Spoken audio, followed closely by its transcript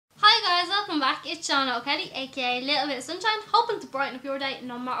welcome back. It's Shauna O'Kelly, aka Little Bit of Sunshine, hoping to brighten up your day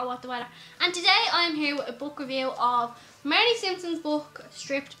no matter what the weather. And today I am here with a book review of Marnie Simpson's book,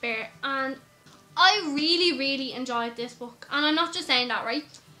 Stripped Bare. And I really enjoyed this book. And I'm not just saying that, right?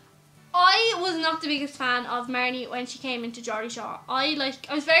 I was not the biggest fan of Marnie when she came into Geordie Shore. I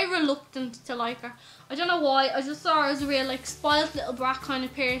was very reluctant to like her. I don't know why. I just saw her as a real spoiled little brat kind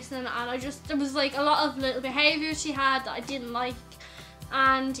of person, and there was a lot of little behaviours she had that I didn't like.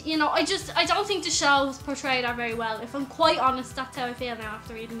 And I don't think the show portrayed her very well. If I'm quite honest, that's how I feel now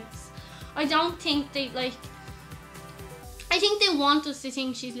after reading this. I don't think they I think they want us to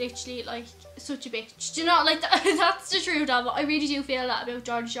think she's literally such a bitch. Do you know, that's the truth of it. I really do feel that about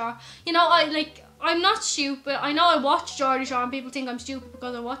Geordie Shore. I'm not stupid. I know I watch Geordie Shore and people think I'm stupid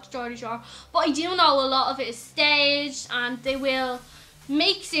because I watch Geordie Shore, but I do know a lot of it is staged and they will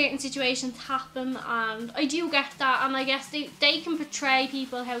make certain situations happen, and I do get that, and I guess they can portray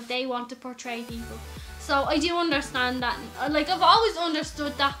people how they want to portray people. So I do understand that. I've always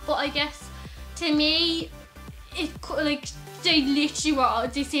understood that, but I guess to me they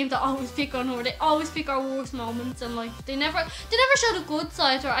seem to always pick on her. They always pick our worst moments, and they never show the good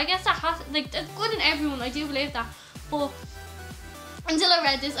side to her. I guess that has it's good in everyone, I do believe that, but until I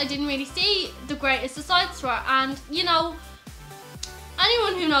read this I didn't really see the greatest of sides to her. And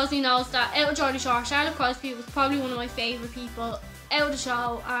anyone who knows me knows that out of Geordie Shore, Charlotte Crosby was probably one of my favourite people out of the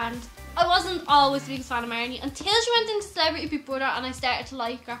show, and I wasn't always the biggest fan of Marnie until she went into Celebrity Big Brother and I started to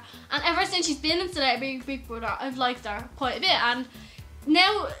like her. And ever since she's been in Celebrity Big Brother, I've liked her quite a bit. And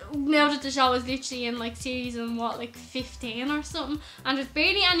now that the show is literally in season 15 or something, and there's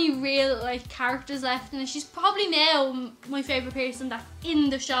barely any real characters left in it, she's probably now my favourite person that's in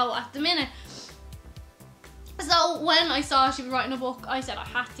the show at the minute. So when I saw she was writing a book, I said I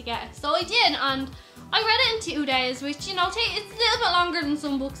had to get it. So I did, and I read it in 2 days, which, it's a little bit longer than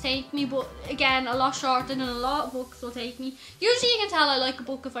some books take me, but again, a lot shorter than a lot of books will take me. Usually you can tell I like a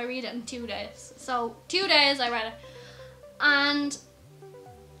book if I read it in 2 days. So 2 days I read it, and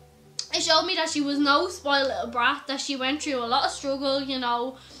it showed me that she was no spoiled little brat, that she went through a lot of struggle.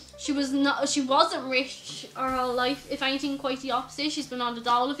 She wasn't rich her whole life. If anything, quite the opposite. She's been on the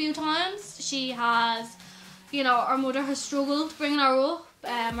dole a few times. She has, her mother has struggled bringing her up.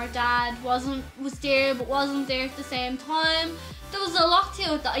 Her dad was there but wasn't there at the same time. There was a lot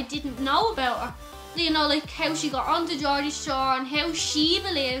to it that I didn't know about her. How she got onto Geordie Shore, and how she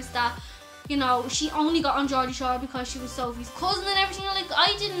believes that she only got on Geordie Shore because she was Sophie's cousin and everything.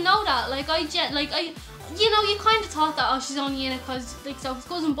 I didn't know that. You kind of thought that, oh, she's only in it because Sophie's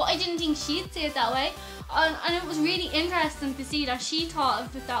cousin, but I didn't think she'd say it that way. And it was really interesting to see that she thought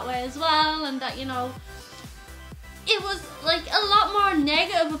of it that way as well, and that it was a lot more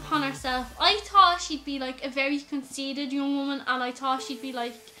negative upon herself. I thought she'd be a very conceited young woman, and I thought she'd be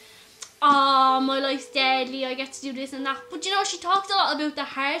oh, my life's deadly, I get to do this and that. But she talked a lot about the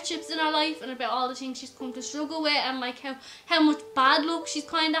hardships in her life and about all the things she's come to struggle with, and how much bad luck she's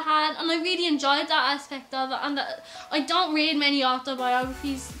kind of had. And I really enjoyed that aspect of it. And I don't read many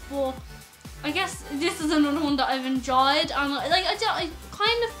autobiographies, but I guess this is another one that I've enjoyed. And I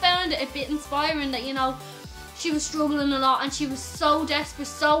kind of found it a bit inspiring that she was struggling a lot, and she was so desperate,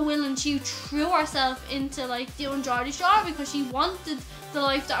 so willing. She threw herself into doing Geordie Shore because she wanted the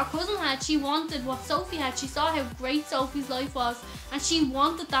life that her cousin had. She wanted what Sophie had. She saw how great Sophie's life was, and she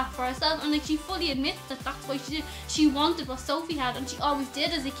wanted that for herself. And she fully admits that that's why she did. She wanted what Sophie had, and she always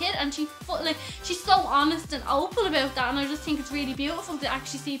did as a kid. And she's so honest and open about that. And I just think it's really beautiful to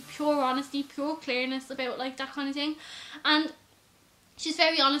actually see pure honesty, pure clearness about that kind of thing. And she's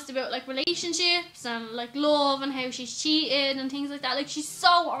very honest about relationships and love, and how she's cheated and things like that. She's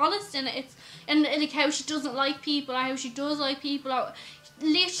so honest in it. And how she doesn't like people, or how she does like people, or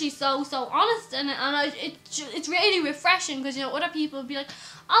literally so honest in it. And it's really refreshing, because other people would be like,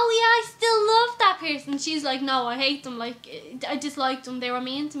 oh yeah, I still love that person. She's like, no, I hate them. I disliked them. They were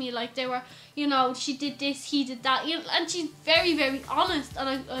mean to me. They were, she did this, he did that. And she's very honest,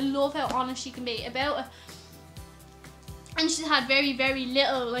 and I love how honest she can be about it. And she's had very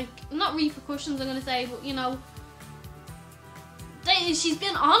little, not repercussions, I'm going to say, but, she's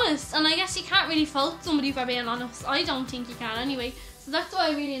been honest. And I guess you can't really fault somebody for being honest. I don't think you can anyway. So that's why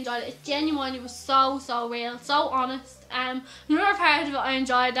I really enjoyed it. It genuinely was so real, so honest. Another part of it I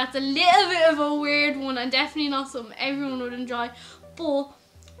enjoyed, that's a little bit of a weird one, and definitely not something everyone would enjoy. But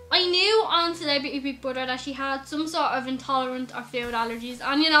I knew on Celebrity Big Brother that she had some sort of intolerant or food allergies.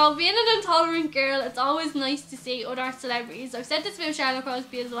 And being an intolerant girl, it's always nice to see other celebrities. I've said this about Charlotte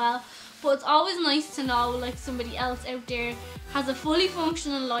Crosby as well, but it's always nice to know somebody else out there has a fully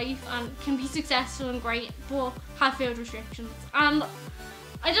functioning life and can be successful and great, but have food restrictions. And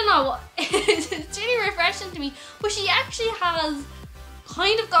I don't know, it's really refreshing to me. But she actually has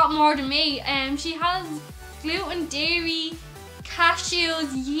kind of got more than me. She has gluten, dairy,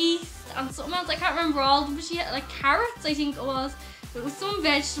 cashews, yeast, and something else. I can't remember all of them, but she had like carrots, I think it was. It was some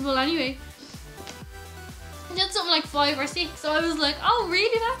vegetable anyway. I did something like 5 or 6, so I was like, oh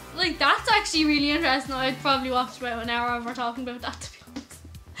really, that's actually really interesting. I'd probably watched about an hour of her talking about that, to be honest.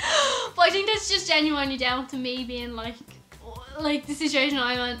 But I think that's just genuinely down to me being like the situation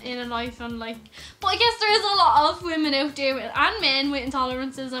I'm in life, and like, but I guess there is a lot of women out there and men with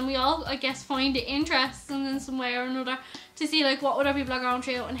intolerances, and we all, I guess, find it interesting in some way or another to see like what other people are going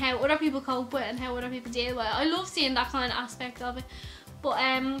through and how other people cope with it and how other people deal with it. I love seeing that kind of aspect of it. But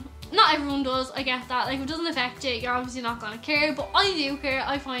not everyone does, I get that. Like, if it doesn't affect you, you're obviously not going to care, but I do care.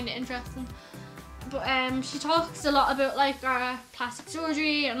 I find it interesting. But she talks a lot about like plastic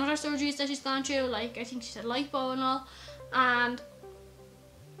surgery and other surgeries that she's gone through, like I think she said lipo and all, and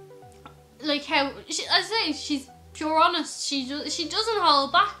like how I say she's pure honest. She doesn't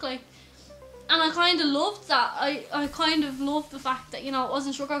hold back, like, and I kind of loved that. I kind of loved the fact that, you know, it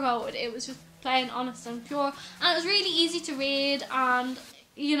wasn't sugarcoated. It was just plain honest and pure, and it was really easy to read. And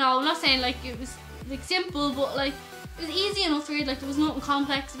you know, I'm not saying like it was like simple, but like it was easy enough to read. Like, there was nothing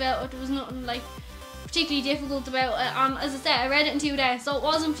complex about it. There was nothing like particularly difficult about it, and as I said, I read it in 2 days, so it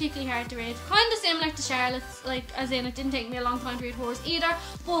wasn't particularly hard to read. Kind of similar to Charlotte's, like, as in it didn't take me a long time to read hers either,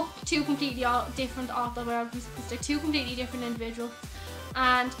 but two completely different autobiographies, because they're two completely different individuals.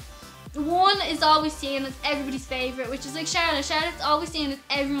 And one is always seen as everybody's favourite, which is like Charlotte. Charlotte's always seen as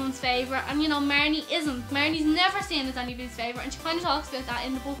everyone's favourite, and you know, Marnie isn't. Marnie's never seen as anybody's favourite, and she kind of talks about that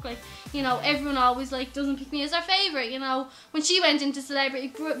in the book, like, you know, everyone always like doesn't pick me as their favourite. You know, when she went into Celebrity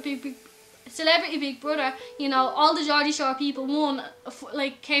Big Brother, you know, all the Geordie Shore people won,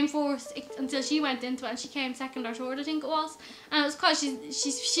 like, came first until she went into it, and she came second or third, I think it was. And it was because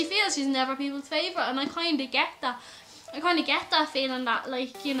she feels she's never people's favourite, and I kind of get that. I kind of get that feeling that,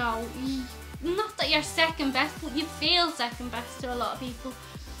 like, you know, not that you're second best, but you feel second best to a lot of people.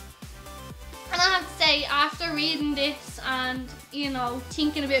 And I have to say, after reading this and, you know,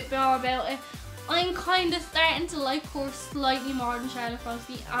 thinking a bit more about it, I'm kind of starting to like her slightly more than Charlotte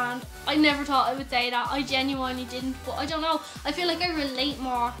Crosby, and I never thought I would say that. I genuinely didn't, but I don't know. I feel like I relate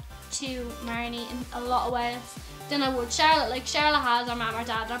more to Marnie in a lot of ways than I would Charlotte. Like, Charlotte has her mum, her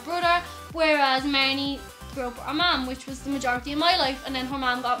dad, her brother, whereas Marnie grew up with her mum, which was the majority of my life, and then her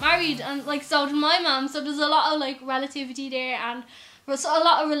mum got married, and like, so did my mum, so there's a lot of like relativity there, and there's a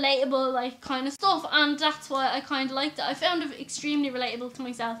lot of relatable like kind of stuff, and that's why I kind of liked it. I found it extremely relatable to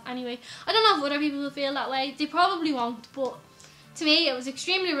myself anyway. I don't know if other people will feel that way, they probably won't, but to me it was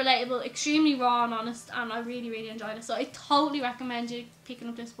extremely relatable, extremely raw and honest, and I really, really enjoyed it. So I totally recommend you picking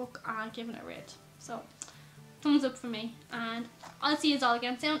up this book and giving it a read. So thumbs up for me, and I'll see you all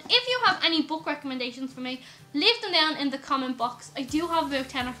again soon. If you have any book recommendations for me, leave them down in the comment box. I do have about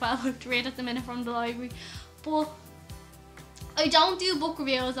 10 or 12 to read at the minute from the library, but I don't do book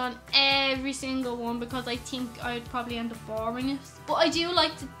reviews on every single one because I think I'd probably end up boring it. But I do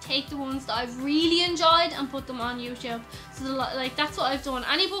like to take the ones that I've really enjoyed and put them on YouTube. So like, that's what I've done.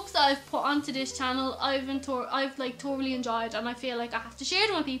 Any books that I've put onto this channel, I've like thoroughly enjoyed, and I feel like I have to share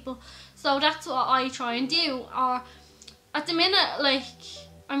them with people. So that's what I try and do. Or at the minute, like,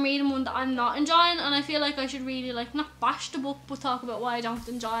 I'm reading one that I'm not enjoying, and I feel like I should really like not bash the book, but talk about why I don't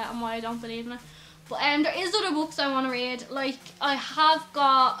enjoy it and why I don't believe in it. But there is other books I want to read. Like, I have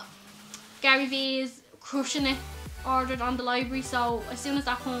got Gary V's Crushing It ordered on the library, so as soon as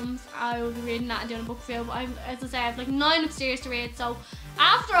that comes, I will be reading that and doing a book review. But as I say, I have like 9 upstairs to read, so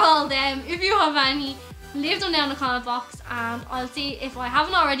after all them, if you have any, leave them down in the comment box, and I'll see. If I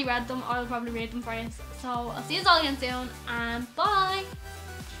haven't already read them, I'll probably read them for you. So I'll see you all again soon, and bye!